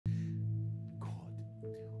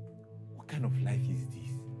kind of life is this?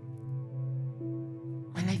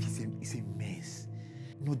 My life is a mess.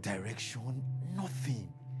 No direction, nothing.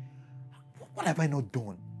 What have I not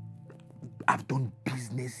done? I've done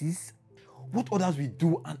businesses. What others will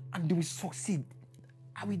do and they will succeed.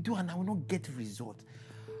 I will do and I will not get result.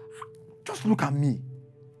 Just look at me.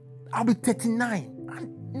 I'll be 39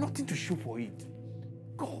 and nothing to show for it.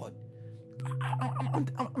 God,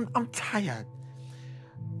 I'm tired.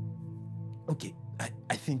 Okay,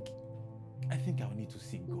 I think I'll need to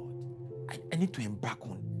seek God. I need to embark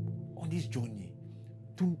on this journey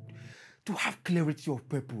to have clarity of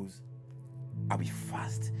purpose. I will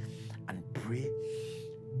fast and pray,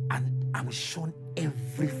 and I will shun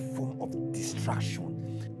every form of distraction.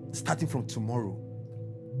 Starting from tomorrow,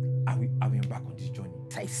 I will embark on this journey.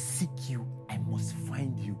 As I seek you, I must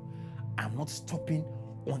find you. I'm not stopping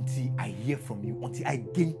until I hear from you, until I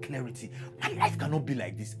gain clarity. My life cannot be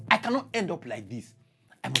like this. I cannot end up like this.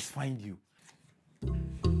 I must find you.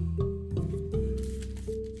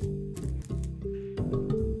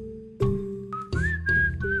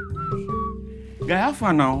 Guy, how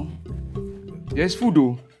far now? There's food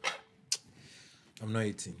though. I'm not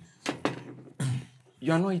eating.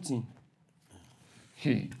 You are not eating?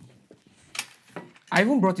 Hey. I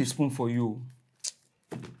even brought a spoon for you.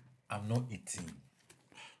 I'm not eating.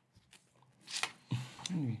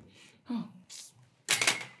 Anyway. Oh.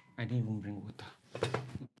 I didn't even bring water.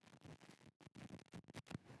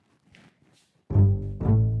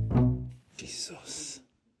 Jesus.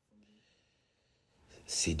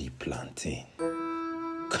 See the plantain.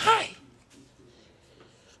 Kai!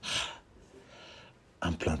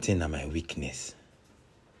 And plantain are my weakness.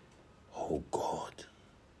 Oh God.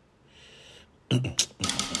 I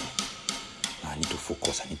need to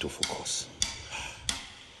focus.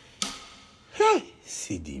 Hey,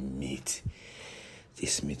 see the meat.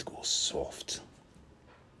 This meat goes soft.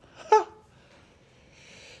 Ha!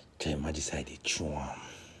 Can you imagine how they chew am?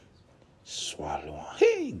 Swallow am.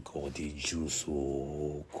 Hey, God, the juice.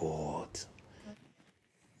 Oh, God.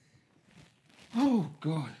 Oh,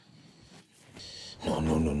 God. No.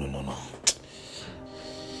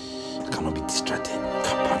 I cannot be distracted.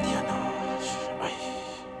 Kapania now.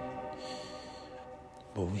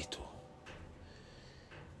 But wait,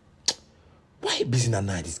 why busy now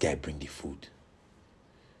this guy bring the food?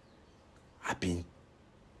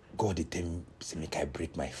 God they tell me to make I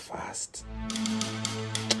break my fast.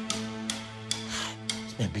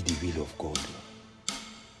 It might be the will of God.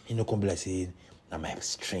 You know, come be like saying, now my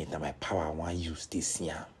strength, now my power, I want to use this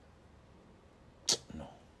here. No,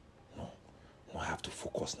 I have to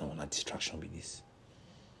focus now on a distraction with this.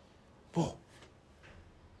 But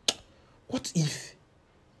what if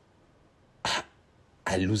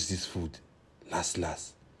I lose this food last?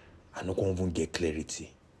 I no can't even get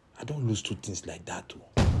clarity. I don't lose two things like that too.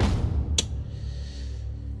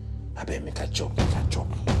 I beg make a chop. I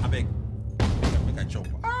beg make a chop.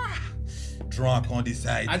 Drunk on the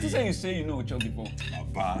side. I just say you know chop before.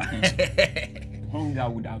 Papa. Hunger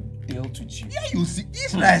would have dealt with you. Yeah, you see,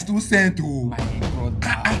 this rice too sent to. My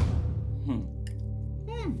brother.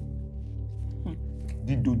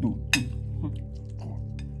 The dodo.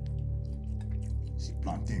 See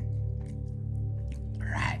plantain.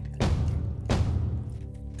 Right.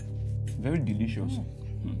 Very delicious.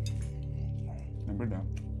 My brother,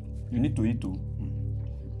 you need to eat too.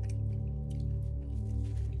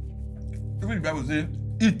 Even the Bible says,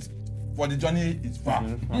 eat, for the journey is far.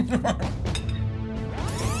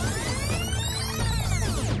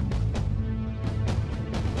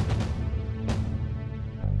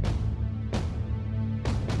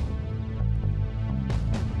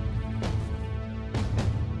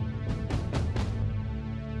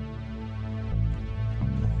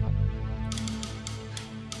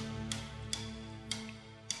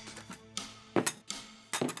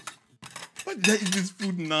 Why did I eat this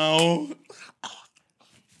food now?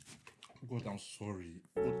 God, I'm sorry.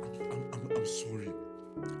 I'm sorry.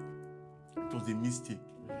 It was a mistake.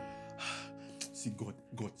 See, God,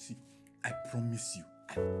 see, I promise you,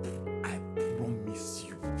 I promise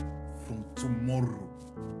you, from tomorrow,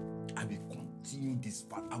 I will continue this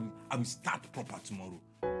fast. I will start proper tomorrow.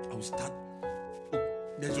 I will start. Oh,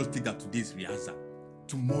 let's just take that today's rehearsal.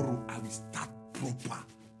 Tomorrow, I will start proper.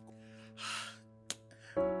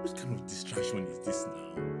 What kind of distraction is this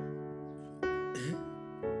now?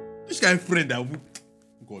 Which kind of friend I would...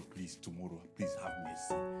 God, please, tomorrow, please have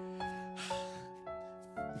mercy.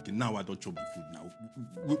 Okay, now I don't chop the food now.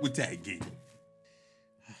 Wait till again.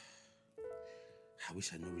 I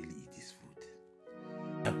wish I don't really eat this food.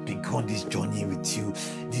 I've begun this journey with you,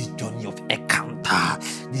 this journey of encounter,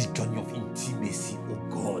 this journey of intimacy, oh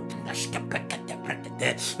God.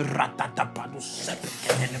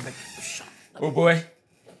 Oh boy,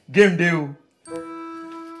 game day. Oh.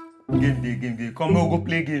 Game day. Come on, go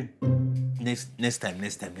play game. Next time.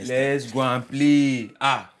 Let's go and play.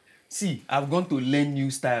 See, I've gone to learn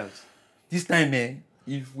new styles. This time,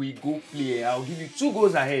 if we go play, I'll give you 2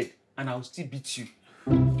 goals ahead and I'll still beat you.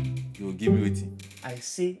 You'll give me waiting. I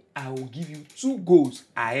say I will give you 2 goals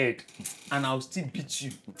ahead and I'll still beat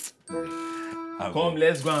you. Come,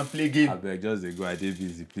 let's go and play game. I beg, just go. I did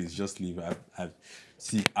busy. Please, just leave.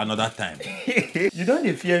 See, another time. You don't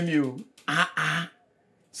dey fear me, oh.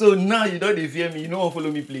 So now you don't dey fear me. You don't want to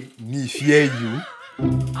follow me play. Me fear you?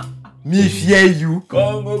 Me fear you?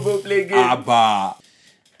 Come, go play game. Abba.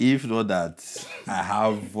 If not that, I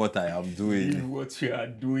have what I am doing. See what you are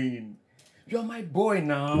doing. You are my boy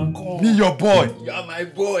now. Come. Me your boy. You are my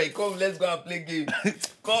boy. Come, let's go and play game.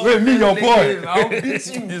 Come, Wait, me your boy. Game. I'll beat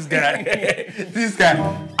you. This guy. This guy.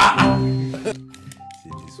 See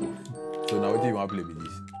this one. So now what do you want to play with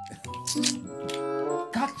this?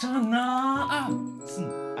 Kachana. See,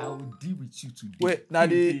 I will deal with you today. Wait, now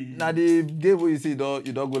the game where you say you don't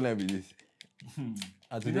go learn with this.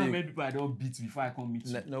 You know how many people I don't beat before I come meet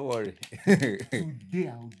you? No worry. Today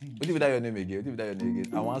I will deal with What if that your name again?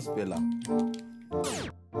 I want spell am.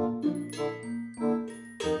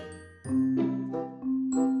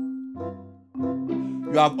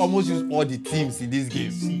 You have almost used all the teams in this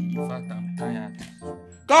game. See, in fact, I'm tired.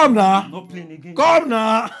 Come now. I'm not playing again. Come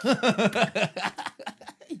now.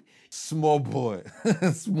 Small boy.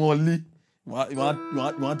 Smally. You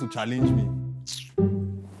want to challenge me?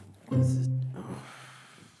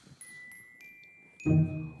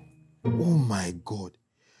 Oh my God.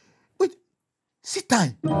 Wait. Sit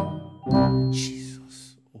time.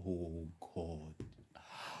 Jesus. Oh God.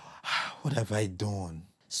 What have I done?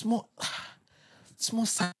 Small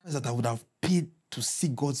sacrifice that I would have paid to see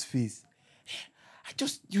God's face. I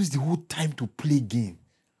just used the whole time to play game.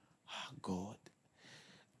 God,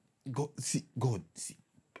 see,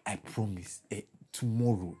 I promise,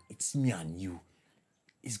 tomorrow, it's me and you.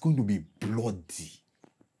 It's going to be bloody.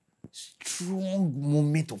 Strong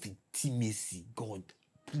moment of intimacy. God,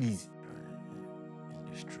 please.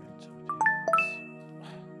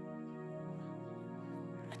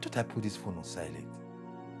 I thought I put this phone on silent.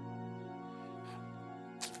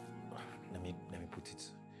 Let me put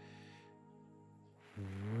it.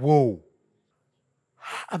 Whoa.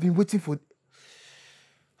 I've been waiting for...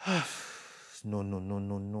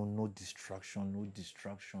 No distraction,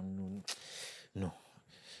 no.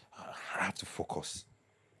 I have to focus.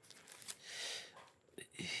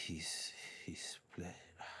 He's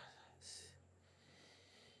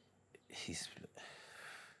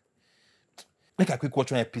make a quick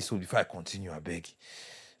watch one episode before I continue, I beg.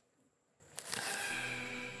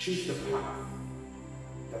 Choose the path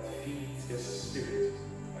that feeds your spirit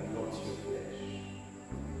and not your flesh.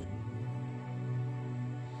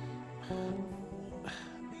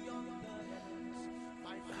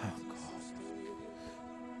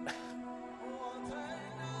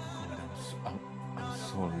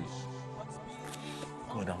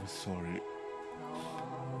 God, I'm sorry.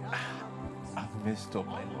 I've messed up,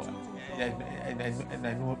 my Lord. And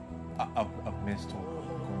I know I've messed up.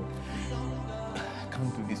 God, I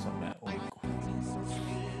can't do this on my own, God.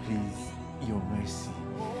 Please, your mercy.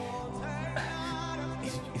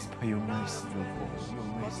 It's by your mercy, Lord God. Your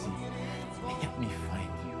mercy. Help me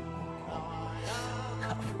find you, oh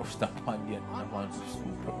God. I've lost upon the amount of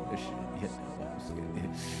school progression. Yet I was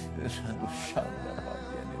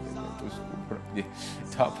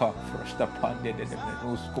Tapa Frosta Pandya, the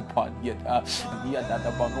Menusco Pandya,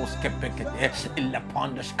 the Banos Kepekete, Illa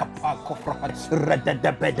Pandas Kapako Frahats, Reda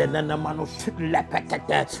de Bedena Manus,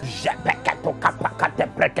 Lepekete, Zepecato Capacate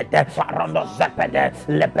Precate, Farando Zepede,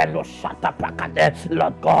 Lepeno Shata Pacade.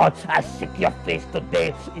 Lord God, I seek your face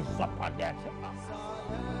today. Is upon there.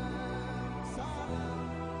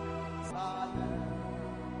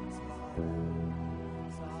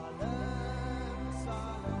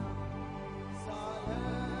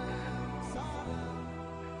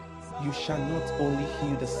 You shall not only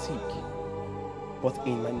heal the sick, but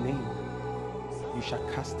in my name you shall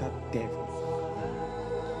cast out devils.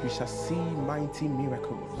 You shall see mighty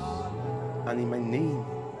miracles, and in my name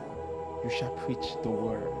you shall preach the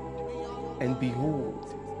word. And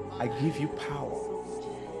behold, I give you power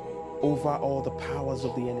over all the powers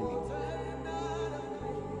of the enemy.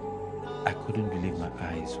 I couldn't believe my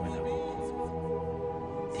eyes when I woke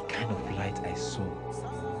up. The kind of light I saw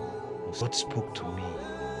was God spoke to me,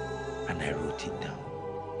 and I wrote it down.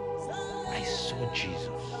 I saw Jesus,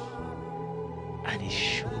 and He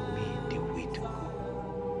showed me the way to go.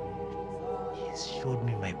 He showed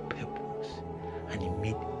me my purpose and He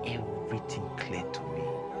made everything clear to me.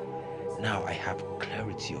 Now I have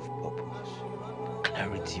clarity of purpose,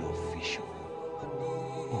 clarity of vision.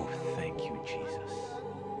 Oh, thank you, Jesus.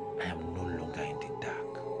 I am no longer in the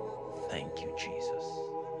dark. Thank you,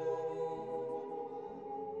 Jesus.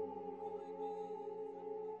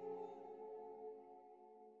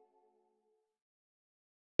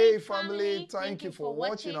 Hey family, thank you for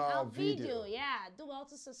watching our video. Yeah, do well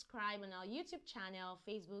to subscribe on our YouTube channel,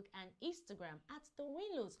 Facebook and Instagram at The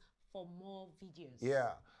Winlows for more videos.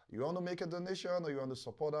 Yeah, you want to make a donation or you want to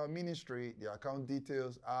support our ministry, the account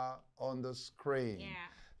details are on the screen. Yeah.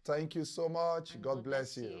 Thank you so much. And God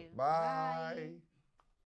bless you. Bye. Bye.